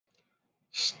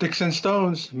Sticks and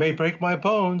stones may break my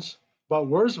bones, but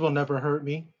words will never hurt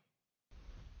me.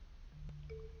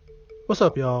 What's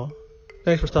up, y'all?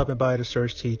 Thanks for stopping by the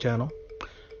Search T channel.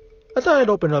 I thought I'd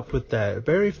open up with that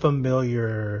very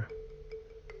familiar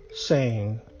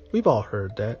saying. We've all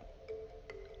heard that,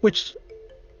 which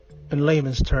in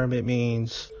layman's term it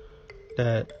means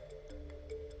that,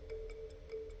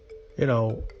 you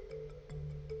know,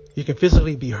 you can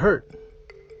physically be hurt.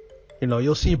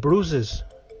 You'll see bruises,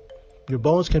 your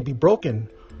bones can be broken,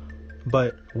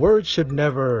 but words should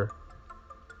never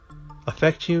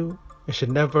affect you. It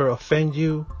should never offend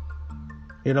you.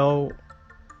 You know,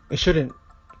 it shouldn't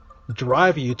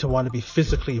drive you to want to be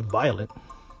physically violent.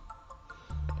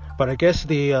 But I guess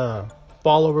the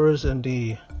followers and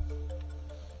the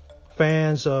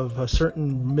fans of a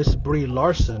certain Miss Brie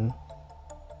Larson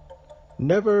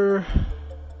never,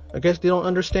 I guess they don't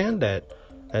understand that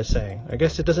saying. I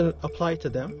guess it doesn't apply to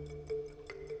them.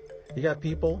 You got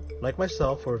people like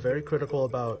myself who are very critical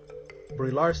about Brie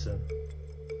Larson,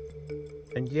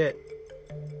 and yet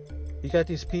you got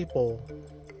these people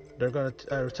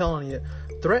are telling you,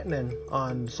 threatening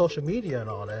on social media and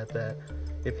all that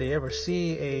if they ever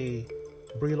see a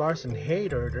Brie Larson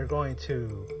hater, they're going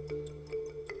to,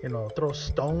 throw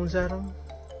stones at them.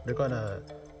 They're gonna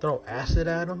throw acid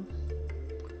at them.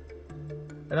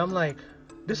 And I'm like,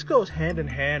 this goes hand in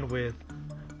hand with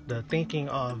the thinking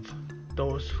of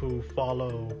those who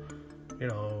follow,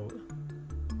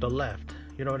 the left.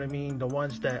 You know what I mean? The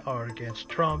ones that are against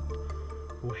Trump,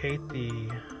 who hate the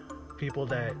people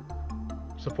that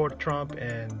support Trump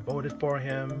and voted for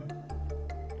him.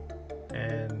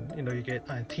 And you get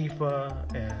Antifa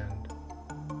and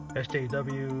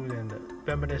SJW and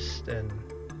feminists and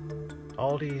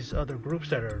all these other groups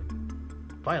that are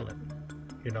violent,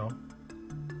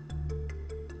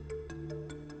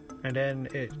 and then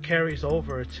it carries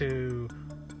over to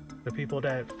the people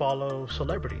that follow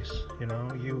celebrities.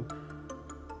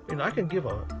 I can give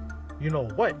a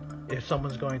what if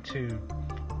someone's going to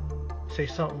say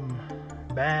something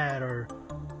bad or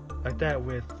like that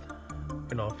with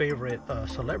a favorite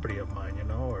celebrity of mine,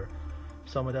 or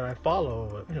someone that I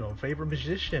follow, favorite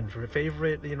musician, for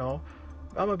favorite,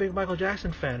 I'm a big Michael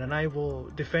Jackson fan, and I will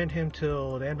defend him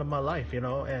till the end of my life,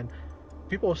 and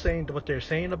people saying what they're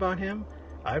saying about him.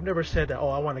 I've never said that,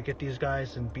 I want to get these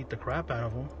guys and beat the crap out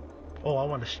of them. I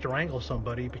want to strangle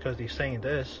somebody because he's saying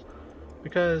this.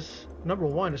 Because, number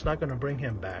one, it's not going to bring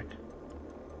him back.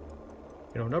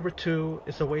 Number two,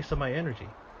 it's a waste of my energy.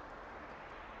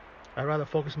 I'd rather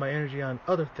focus my energy on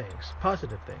other things,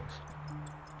 positive things,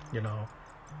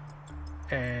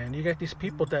 And you get these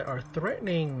people that are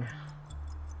threatening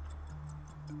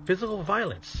physical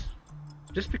violence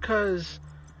just because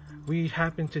we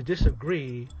happen to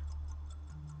disagree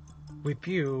with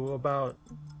you about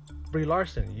Brie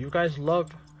Larson. You guys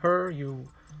love her. You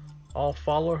all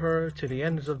follow her to the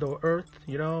ends of the earth.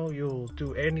 You'll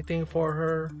do anything for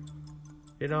her.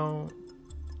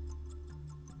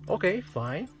 Okay,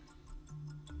 fine.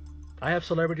 I have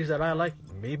celebrities that I like.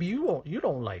 Maybe you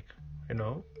don't like,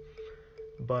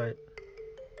 But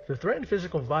to threaten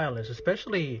physical violence,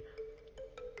 especially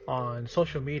on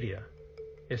social media,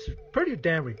 is pretty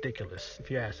damn ridiculous, if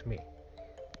you ask me.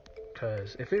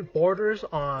 Because if it borders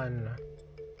on,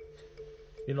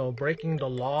 breaking the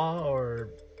law or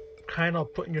kind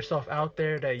of putting yourself out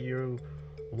there that you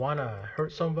want to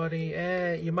hurt somebody,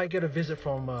 you might get a visit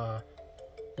from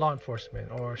law enforcement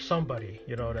or somebody,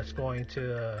 that's going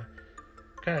to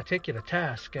kind of take you to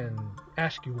task and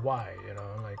ask you why,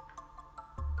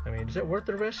 is it worth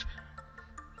the risk?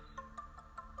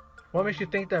 What makes you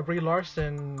think that Brie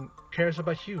Larson cares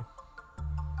about you?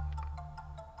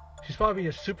 She's probably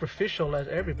as superficial as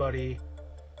everybody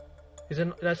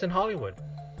that's in Hollywood,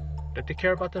 that they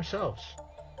care about themselves.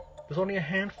 There's only a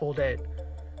handful that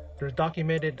there's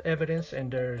documented evidence,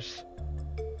 and there's,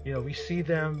 we see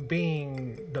them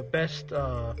being the best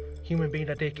human being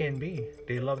that they can be.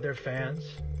 They love their fans.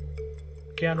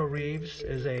 Keanu Reeves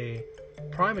is a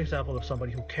prime example of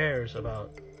somebody who cares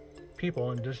about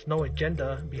people, and there's no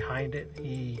agenda behind it.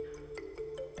 He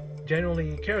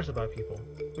genuinely cares about people.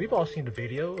 We've all seen the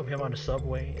video of him on the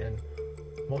subway and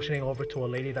motioning over to a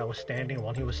lady that was standing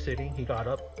while he was sitting. He got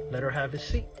up, let her have his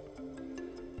seat.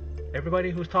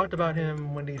 Everybody who's talked about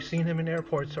him when they've seen him in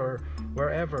airports or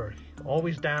wherever,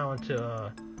 always down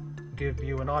to give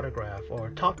you an autograph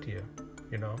or talk to you,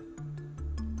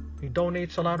 He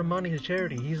donates a lot of money to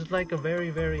charity. He's like a very,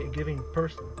 very giving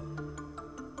person.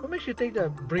 What makes you think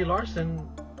that Brie Larson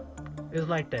is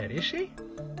like that? Is she?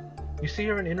 You see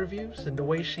her in interviews and the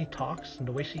way she talks and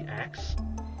the way she acts.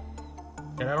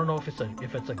 And I don't know if it's a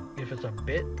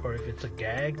bit or if it's a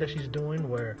gag that she's doing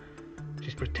where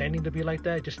she's pretending to be like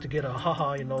that just to get a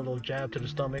haha, little jab to the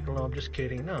stomach. No, I'm just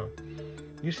kidding. No,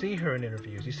 you see her in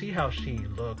interviews. You see how she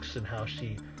looks and how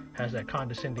she has that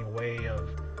condescending way of.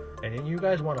 And then you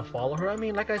guys want to follow her. I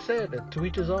mean, like I said, to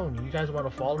each his own. You guys want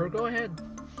to follow her? Go ahead.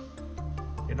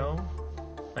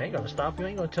 I ain't gonna stop you. I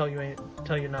ain't gonna tell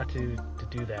you not to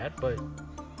do that. But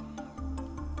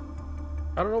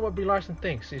I don't know what Brie Larson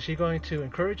thinks. Is she going to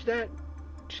encourage that?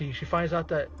 She finds out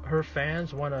that her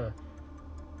fans want to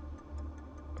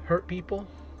hurt people,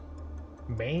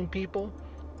 maim people,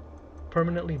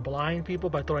 permanently blind people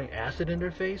by throwing acid in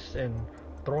their face and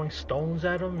throwing stones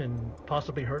at them and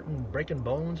possibly breaking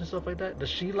bones and stuff like that. Does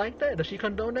she like that? Does she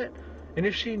condone that? And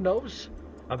if she knows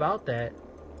about that,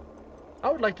 I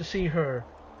would like to see her,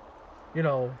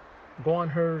 go on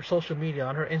her social media,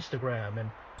 on her Instagram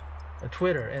and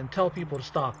Twitter, and tell people to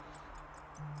stop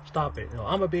it.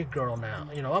 I'm a big girl now.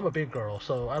 I'm a big girl,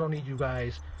 so I don't need you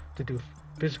guys to do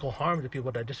physical harm to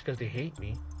people that just because they hate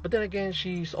me. But then again,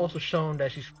 she's also shown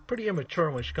that she's pretty immature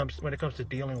when it comes to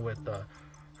dealing with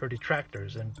her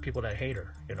detractors and people that hate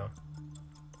her. To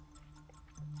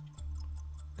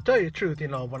tell you the truth,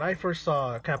 when I first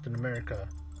saw Captain America,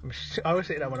 I always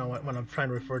say that when I'm trying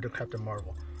to refer to Captain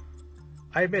Marvel.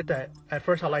 I admit that at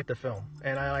first I liked the film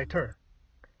and I liked her.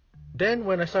 Then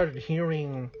when I started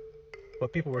hearing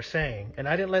what people were saying, and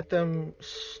I didn't let them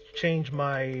change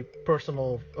my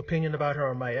personal opinion about her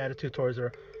or my attitude towards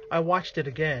her, I watched it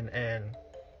again and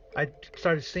I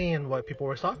started seeing what people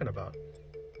were talking about.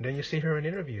 And then you see her in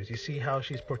interviews. You see how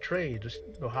she's portrayed, just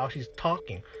how she's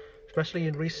talking, especially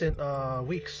in recent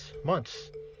weeks, months.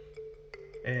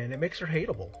 And it makes her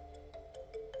hateable.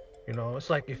 It's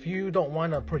like if you don't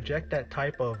want to project that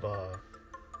type of a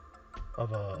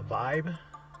vibe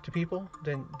to people,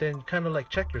 then kind of like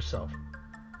check yourself.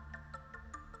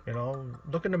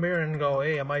 Look in the mirror and go,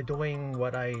 hey, am I doing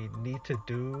what I need to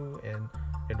do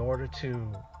in order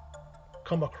to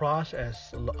come across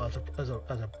as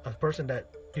a person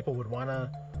that people would want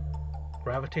to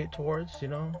gravitate towards,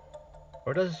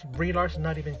 Or does Brie Larson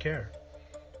not even care?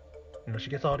 She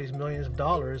gets all these millions of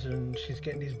dollars and she's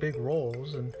getting these big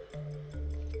roles, and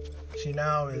she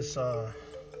now is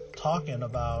talking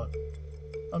about,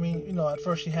 at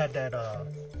first she had that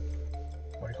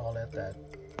what do you call it, that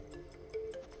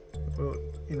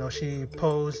she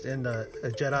posed in a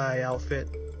Jedi outfit,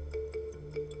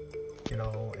 and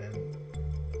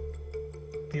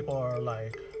people are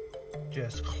like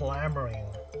just clamoring.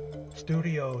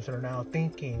 Studios are now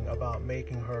thinking about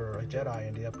making her a Jedi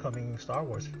in the upcoming Star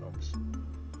Wars films.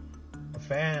 The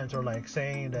fans are like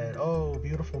saying that, oh,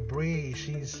 beautiful Brie,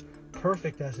 she's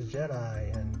perfect as a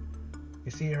Jedi. And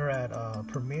you see her at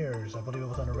premieres, I believe it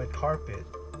was on a red carpet,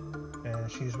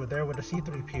 and she's there with a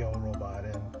C-3PO robot,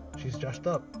 and she's dressed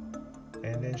up,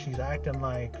 and then she's acting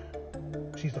like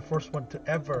she's the first one to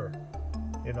ever,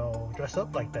 dress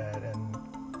up like that and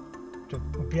to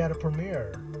be at a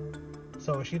premiere.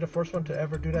 So is she the first one to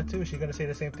ever do that too? Is she going to say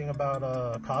the same thing about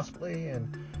cosplay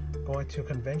and going to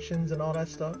conventions and all that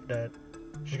stuff? That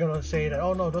she's going to say that,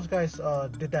 oh no, those guys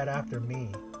did that after me.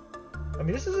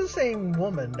 This is the same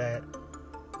woman that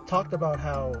talked about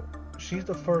how she's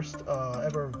the first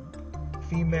ever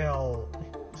female,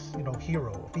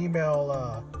 hero,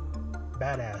 female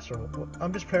badass. Or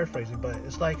I'm just paraphrasing, but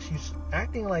it's like she's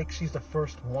acting like she's the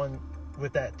first one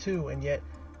with that too, and yet,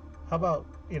 how about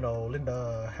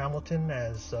Linda Hamilton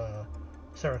as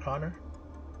Sarah Connor,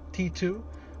 T2?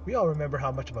 We all remember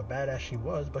how much of a badass she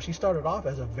was, but she started off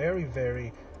as a very,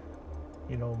 very,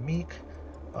 meek,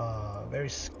 very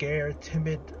scared,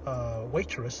 timid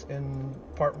waitress in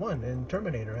part 1 in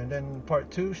Terminator, and then part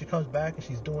 2 she comes back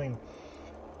and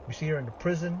we see her in the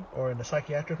prison or in the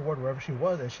psychiatric ward, wherever she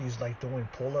was, and she's like doing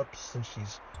pull-ups and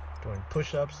she's doing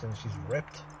push-ups and she's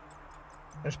ripped.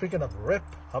 And speaking of rip,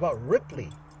 how about Ripley?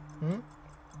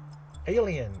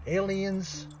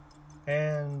 Aliens,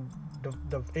 and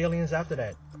the aliens after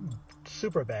that,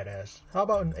 super badass. How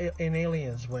about in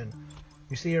Aliens, when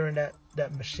you see her in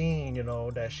that machine,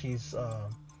 that she's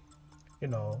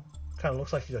kind of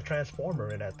looks like she's a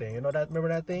transformer in that thing. Remember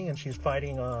that thing, and she's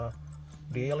fighting the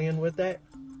alien with that.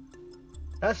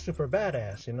 That's super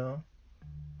badass,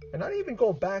 And I'd even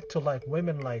go back to like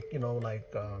women like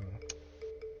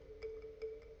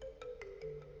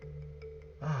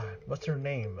what's her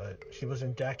name? She was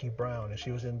in Jackie Brown, and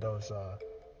she was in those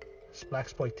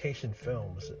blaxploitation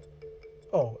films.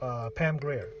 Pam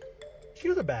Grier. She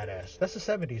was a badass. That's the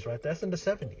 70s, right? That's in the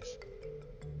 70s.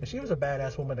 And she was a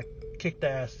badass woman that kicked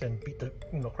ass and beat the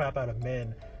crap out of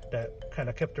men that kind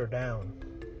of kept her down.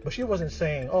 But she wasn't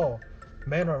saying, oh,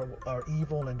 men are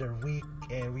evil and they're weak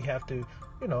and we have to,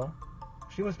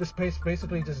 she was just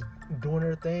basically just doing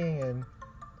her thing, and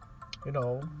you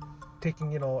know,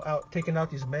 taking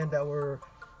out these men that were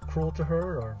cruel to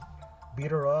her or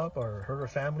beat her up or hurt her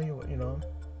family, you know.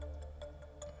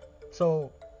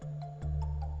 So,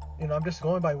 you know, I'm just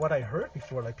going by what I heard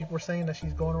before. Like, people were saying that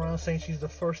she's going around saying she's the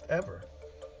first ever.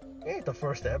 She ain't the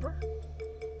first ever,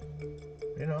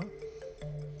 you know.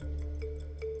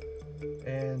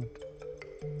 And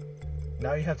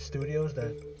now you have studios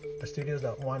that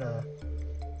want to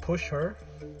push her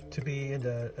to be in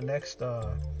the next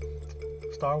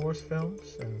Star Wars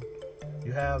films, and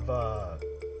you have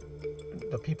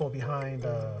the people behind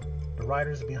the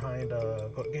writers behind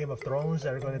Game of Thrones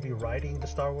that are going to be writing the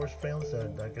Star Wars films,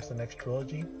 I guess the next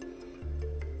trilogy.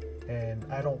 And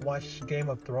I don't watch Game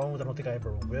of Thrones, I don't think I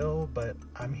ever will, but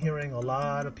I'm hearing a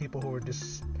lot of people who are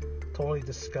just totally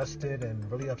disgusted and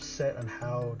really upset on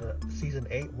how the season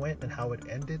 8 went and how it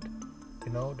ended.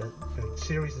 You know, the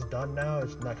series is done now,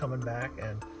 it's not coming back,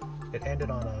 and it ended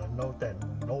on a note that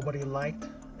nobody liked,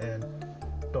 and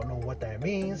don't know what that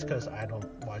means because I don't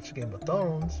watch Game of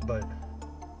Thrones. But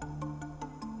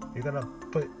you're gonna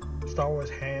put Star Wars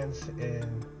hands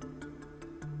in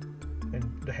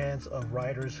the hands of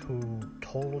writers who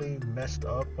totally messed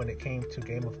up when it came to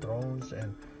Game of Thrones,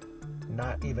 and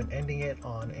not even ending it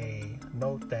on a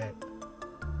note that,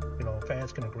 you know,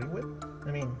 fans can agree with.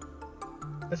 I mean,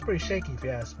 that's pretty shaky if you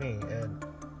ask me. And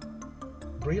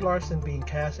Brie Larson being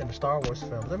cast in the Star Wars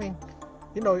films, I mean,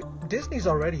 you know, Disney's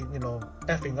already, you know,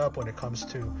 effing up when it comes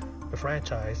to the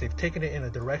franchise. They've taken it in a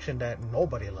direction that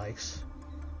nobody likes.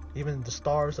 Even the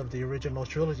stars of the original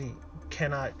trilogy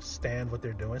cannot stand what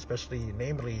they're doing,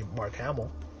 namely Mark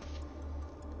Hamill.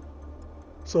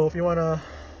 So if you want to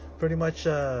pretty much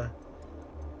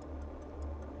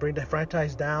bring the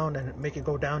franchise down and make it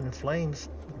go down in flames,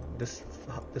 just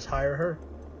hire her.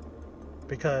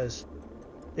 Because,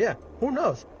 yeah, who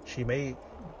knows? She may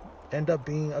end up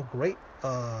being a great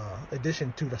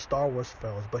addition to the Star Wars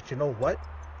films. But you know what?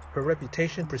 Her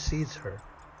reputation precedes her.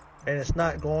 And it's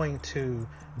not going to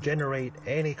generate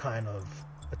any kind of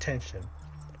attention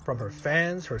from her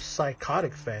fans, her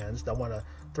psychotic fans that want to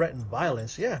threaten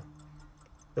violence. Yeah,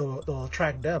 it'll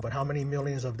attract them. But how many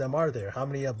millions of them are there? How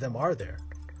many of them are there?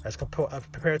 As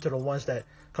compared to the ones that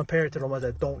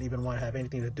don't even want to have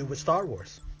anything to do with Star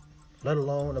Wars, let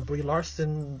alone a Brie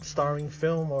Larson starring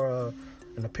film or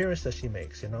an appearance that she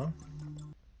makes, you know.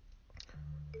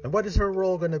 And what is her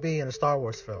role going to be in a Star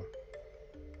Wars film?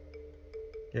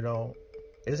 You know,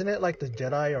 isn't it like the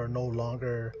Jedi are no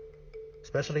longer,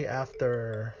 especially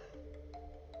after,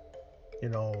 you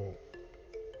know,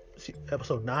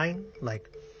 episode 9, like,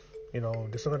 you know,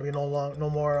 there's going to be no more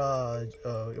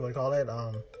what do you call it,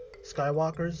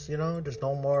 Skywalkers, you know. There's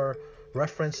no more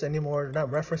reference anymore. They're not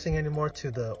referencing anymore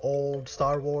to the old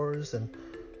Star Wars and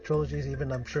trilogies, even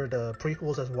I'm sure the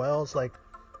prequels as well. It's like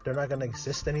they're not going to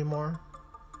exist anymore.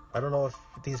 I don't know if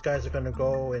these guys are going to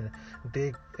go and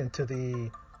dig into the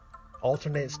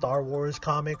alternate Star Wars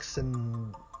comics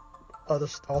and other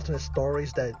alternate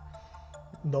stories that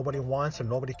nobody wants or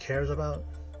nobody cares about.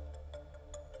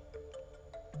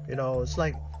 You know, it's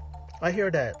like, I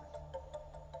hear that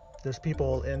there's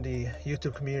people in the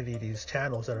YouTube community, these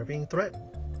channels, that are being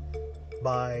threatened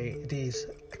by these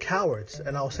cowards.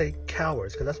 And I'll say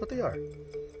cowards because that's what they are.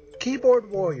 Keyboard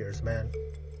warriors, man.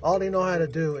 All they know how to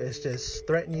do is just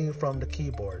threaten you from the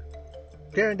keyboard.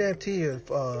 Guarantee you,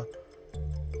 if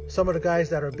some of the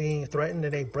guys that are being threatened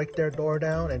and they break their door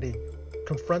down and they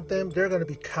confront them, they're going to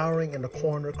be cowering in the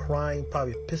corner, crying,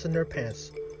 probably pissing their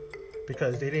pants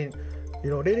because they didn't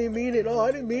mean it. Oh,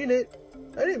 I didn't mean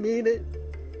it.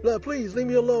 Look, please leave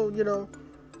me alone, you know.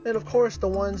 And of course, the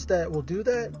ones that will do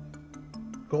that,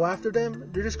 go after them,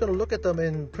 they're just going to look at them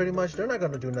and pretty much they're not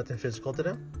going to do nothing physical to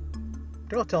them.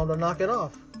 They're going to tell them to knock it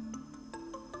off.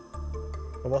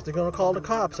 Or else they're going to call the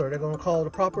cops, or they're going to call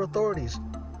the proper authorities.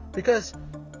 Because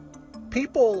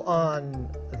people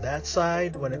on that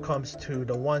side, when it comes to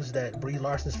the ones that Brie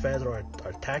Larson's fans are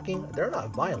attacking, they're not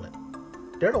violent.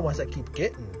 They're the ones that keep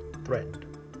getting threatened.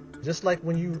 Just like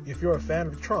if you're a fan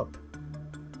of Trump,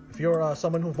 if you're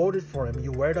someone who voted for him,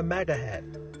 you wear the MAGA hat.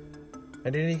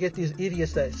 And then you get these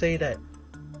idiots that say that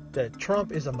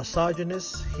Trump is a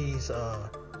misogynist, he's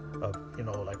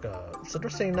so they're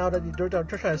saying now that they're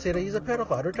trying to say that he's a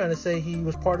pedophile. They're trying to say he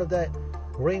was part of that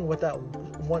ring with that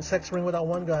one sex ring with that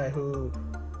one guy who,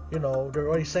 you know, they're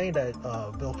already saying that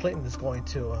Bill Clinton is going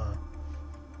to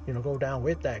go down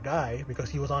with that guy because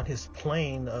he was on his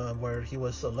plane where he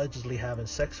was allegedly having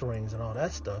sex rings and all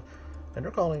that stuff. And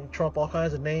they're calling Trump all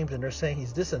kinds of names and they're saying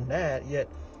he's this and that, yet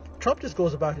Trump just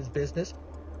goes about his business,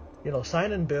 you know,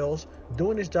 signing bills,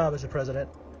 doing his job as a president,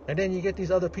 And then you get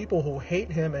these other people who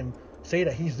hate him and say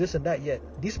that he's this and that, yet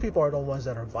these people are the ones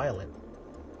that are violent.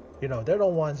 You know, they're the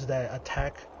ones that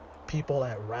attack people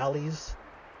at rallies.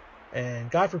 And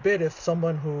God forbid if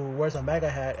someone who wears a MAGA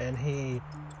hat and he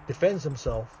defends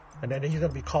himself, and then he's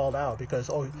going to be called out because,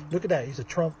 oh, look at that, he's a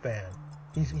Trump fan.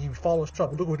 He follows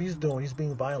Trump. Look what he's doing. He's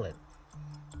being violent.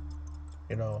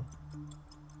 You know,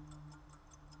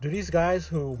 do these guys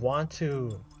who want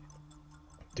to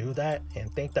do that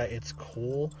and think that it's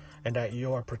cool and that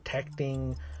you are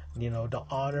protecting, you know, the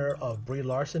honor of Brie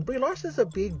Larson? Brie Larson's a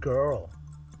big girl.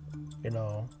 You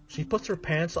know, she puts her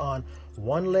pants on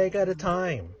one leg at a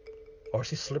time, or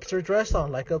she slips her dress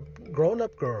on like a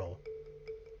grown-up girl.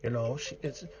 You know,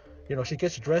 she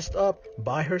gets dressed up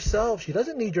by herself. She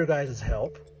doesn't need your guys'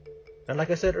 help. And like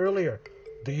I said earlier,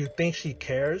 do you think she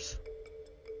cares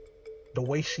the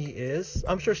way she is?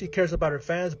 I'm sure she cares about her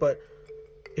fans, but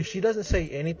if she doesn't say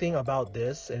anything about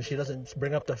this and she doesn't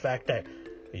bring up the fact that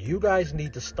you guys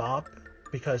need to stop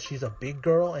because she's a big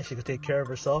girl and she can take care of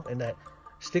herself, and that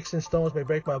sticks and stones may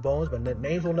break my bones, but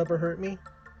names will never hurt me.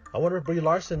 I wonder if Brie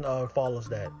Larson follows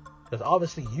that, because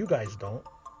obviously you guys don't,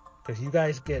 because you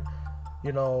guys get,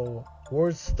 you know,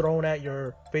 words thrown at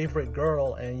your favorite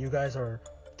girl and you guys are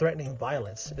threatening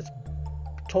violence. It's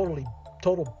total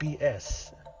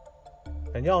BS,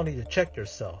 and y'all need to check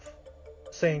yourself.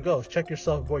 Saying goes, check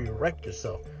yourself before you wreck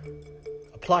yourself.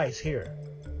 Applies here,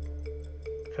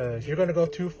 because you're gonna go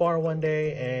too far one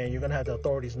day and you're gonna have the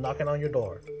authorities knocking on your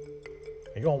door.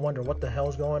 You're gonna wonder what the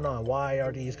hell's going on. Why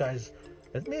are these guys?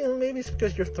 Maybe it's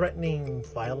because you're threatening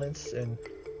violence and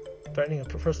threatening a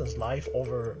person's life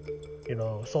over, you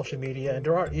know, social media. And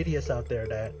there are idiots out there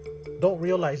that don't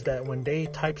realize that when they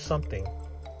type something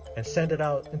and send it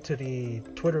out into the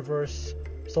Twitterverse,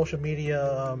 social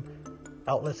media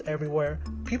outlets everywhere,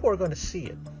 people are going to see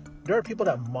it. There are people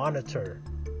that monitor,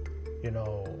 you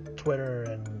know, Twitter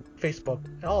and Facebook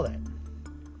and all that.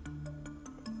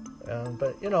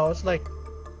 But you know, it's like,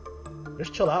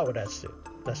 just chill out with that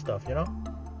stuff, you know,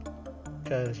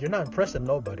 because you're not impressing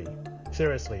nobody.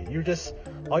 Seriously,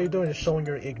 all you're doing is showing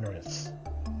your ignorance.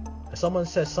 If someone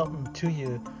says something to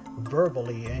you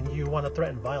verbally and you want to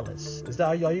threaten violence,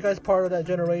 are you guys part of that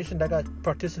generation that got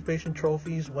participation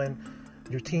trophies when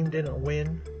your team didn't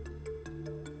win?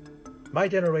 My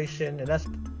generation, and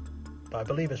I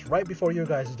believe it's right before your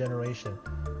guys' generation,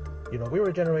 you know, we were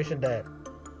a generation that,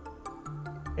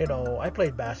 you know, I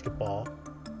played basketball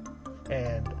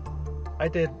and I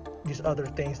did these other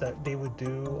things that they would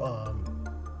do,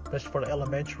 especially for the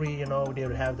elementary. You know, they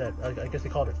would have that, I guess they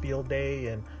called it field day,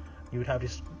 and you would have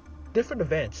these different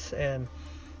events, and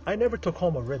I never took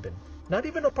home a ribbon, not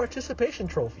even a participation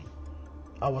trophy.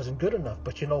 I wasn't good enough.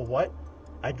 But you know what,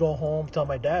 I'd go home, tell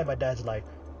my dad's like,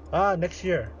 next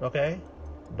year, okay,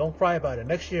 don't cry about it,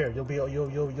 next year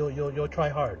you'll try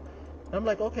hard. And I'm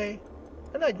like, okay.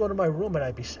 And I'd go to my room and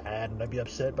I'd be sad and I'd be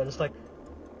upset, but it's like,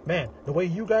 man, the way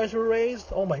you guys were raised,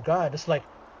 oh my God, it's like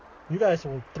you guys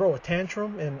will throw a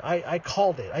tantrum. And I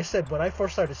called it. I said, when I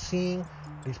first started seeing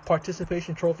these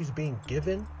participation trophies being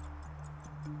given,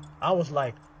 I was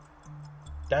like,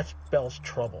 that spells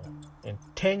trouble. In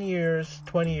 10 years,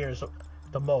 20 years,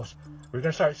 the most, we're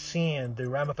going to start seeing the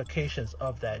ramifications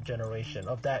of that generation,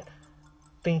 of that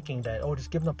thinking that, oh,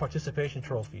 just give them participation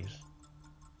trophies.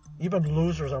 Even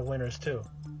losers are winners too.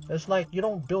 It's like, you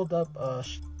don't build up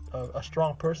a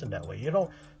strong person that way. You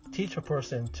don't teach a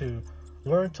person to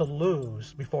learn to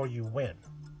lose before you win.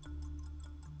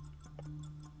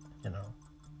 You know.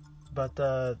 But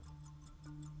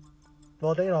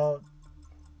well, you know,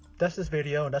 that's this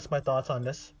video, and that's my thoughts on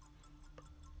this.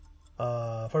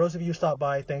 For those of you who stopped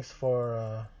by, thanks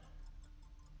for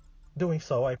doing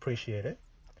so. I appreciate it.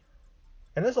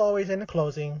 And as always, in the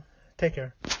closing, take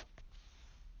care.